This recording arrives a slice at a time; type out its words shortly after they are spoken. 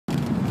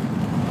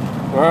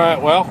All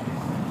right, well,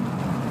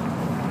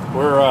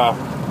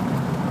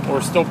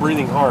 we're still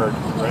breathing hard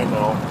right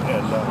now,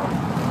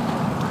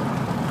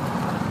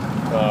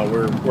 and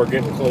we're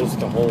getting close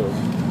to home.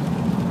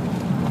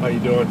 How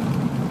you doing?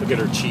 Look at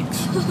her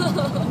cheeks.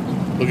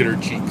 Look at her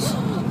cheeks.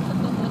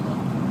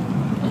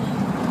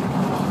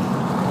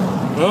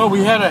 Well,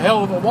 we had a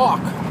hell of a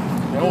walk.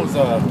 That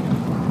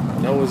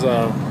was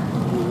a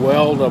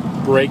weld of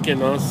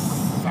breaking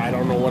us. I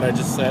don't know what I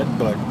just said,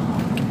 but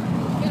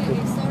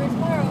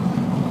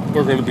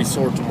we're going to be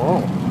sore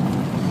tomorrow.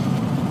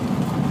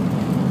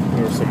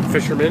 There's some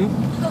fishermen,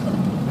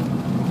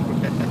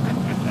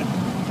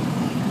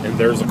 and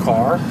there's a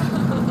car,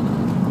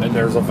 and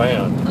there's a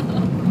van.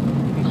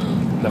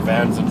 And the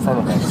van's in front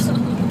of us,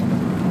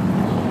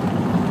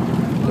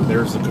 and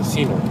there's the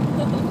casino.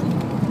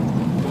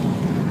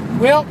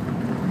 Well,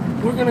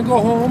 we're going to go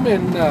home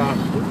and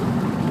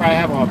probably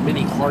have a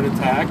mini heart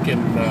attack,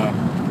 and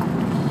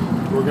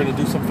we're going to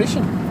do some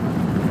fishing.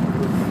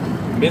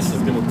 Miss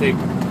is going to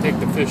take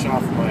the fish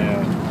off my.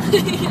 Yeah,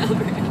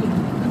 right.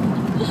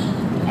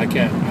 I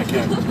can't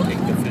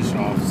take the fish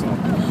off, so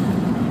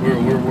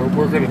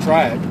we're going to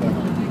try it. But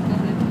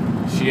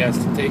she has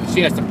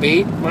to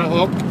bait my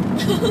hook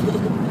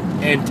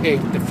and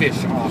take the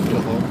fish off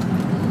the hook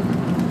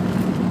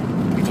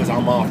because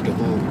I'm off the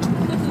hook.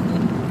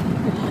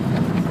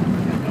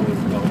 That was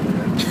dumb,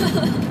 man.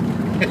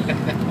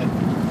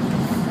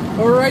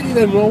 Alrighty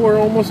then, well, we're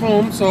almost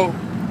home, so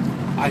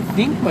I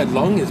think my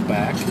lung is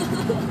back.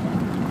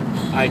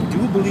 I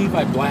do believe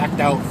I blacked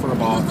out for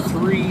about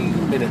 3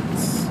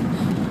 minutes,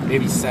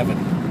 maybe 7,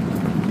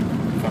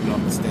 if I'm not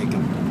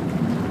mistaken.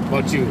 How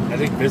about you? I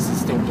think Miss is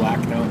still black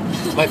now.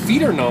 My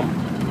feet are numb.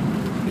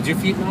 Did your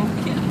feet numb?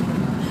 Yeah.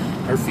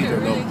 Her feet are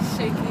really numb.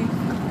 shaky.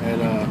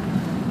 And I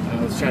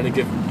was trying to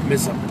give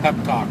Miss a pep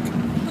talk.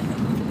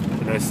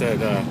 And I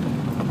said,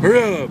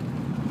 hurry up.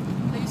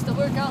 I used to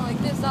work out like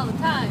this all the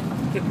time.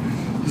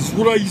 This is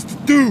what I used to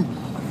do.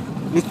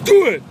 Let's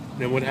do it.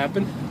 Then what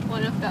happened?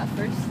 Went up that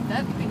first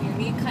step and your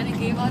knee kind of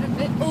gave out a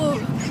bit. Oh.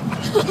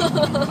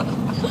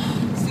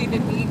 See the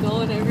knee go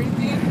and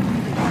everything.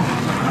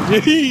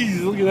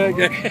 Jeez, look at that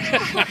guy.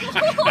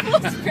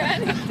 Almost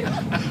ran into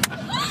him.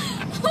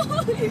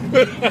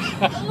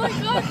 Oh my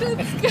god, that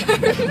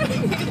scared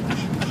me.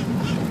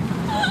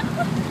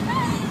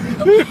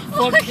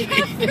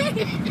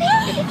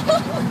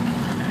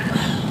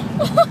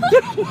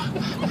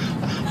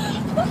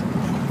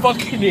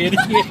 Fucking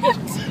idiot.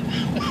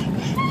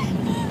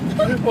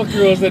 What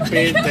girl wasn't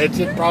paying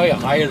attention? Probably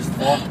high as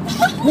fuck.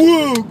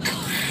 Whoa!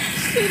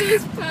 It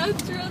is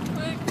pants real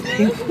quick.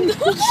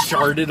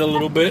 Sharded a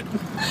little bit.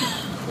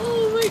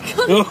 Oh my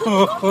god.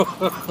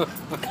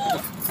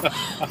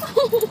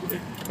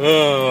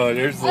 Oh,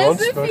 there's the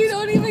As if you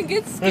don't even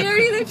get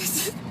scary, they're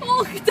just, oh,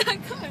 look at that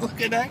guy.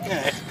 Look at that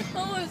guy.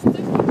 Oh, it's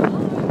different.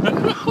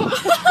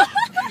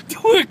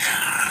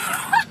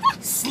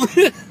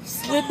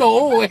 Slid the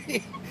whole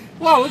way.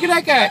 Wow, look at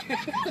that guy.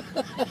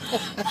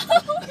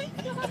 Oh my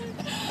god.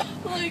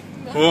 Like,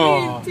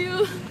 nothing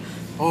too.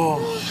 Oh,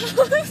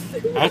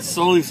 that's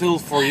Sully's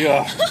Hills for you.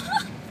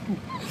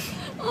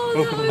 Oh,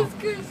 that was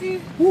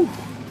crazy.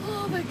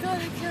 Oh my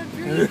god, I can't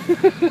breathe.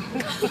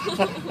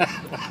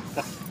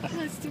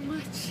 That's too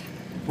much.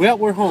 Well,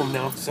 we're home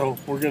now, so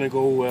we're gonna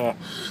go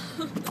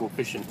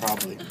fishing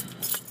probably.